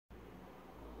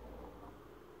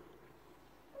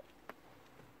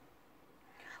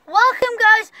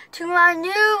to my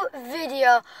new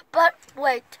video. But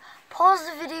wait, pause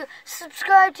the video,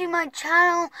 subscribe to my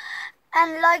channel,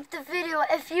 and like the video.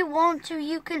 If you want to,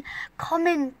 you can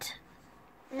comment.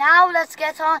 Now let's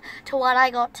get on to what I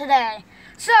got today.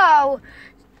 So,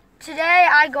 today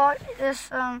I got this,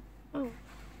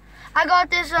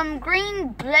 green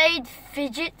blade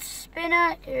fidget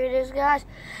spinner. Here it is, guys.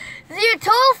 The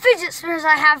total fidget spinners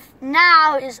I have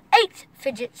now is 8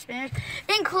 fidget spinners,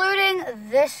 including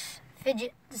this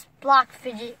black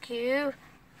fidget cube.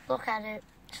 Look at it.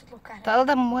 Just look at it. Tell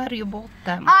them where you bought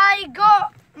them. I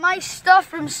got my stuff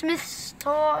from Smith's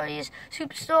Toys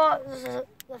Superstore. This is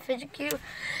the fidget cube.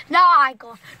 Now I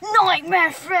got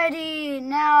Nightmare Freddy.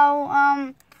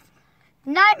 Now,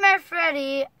 Nightmare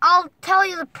Freddy, I'll tell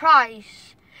you the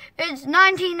price. It's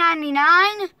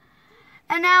 $19.99.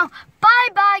 And now,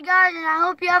 bye-bye, guys, and I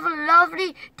hope you have a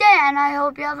lovely day, and I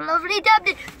hope you have a lovely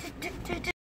day.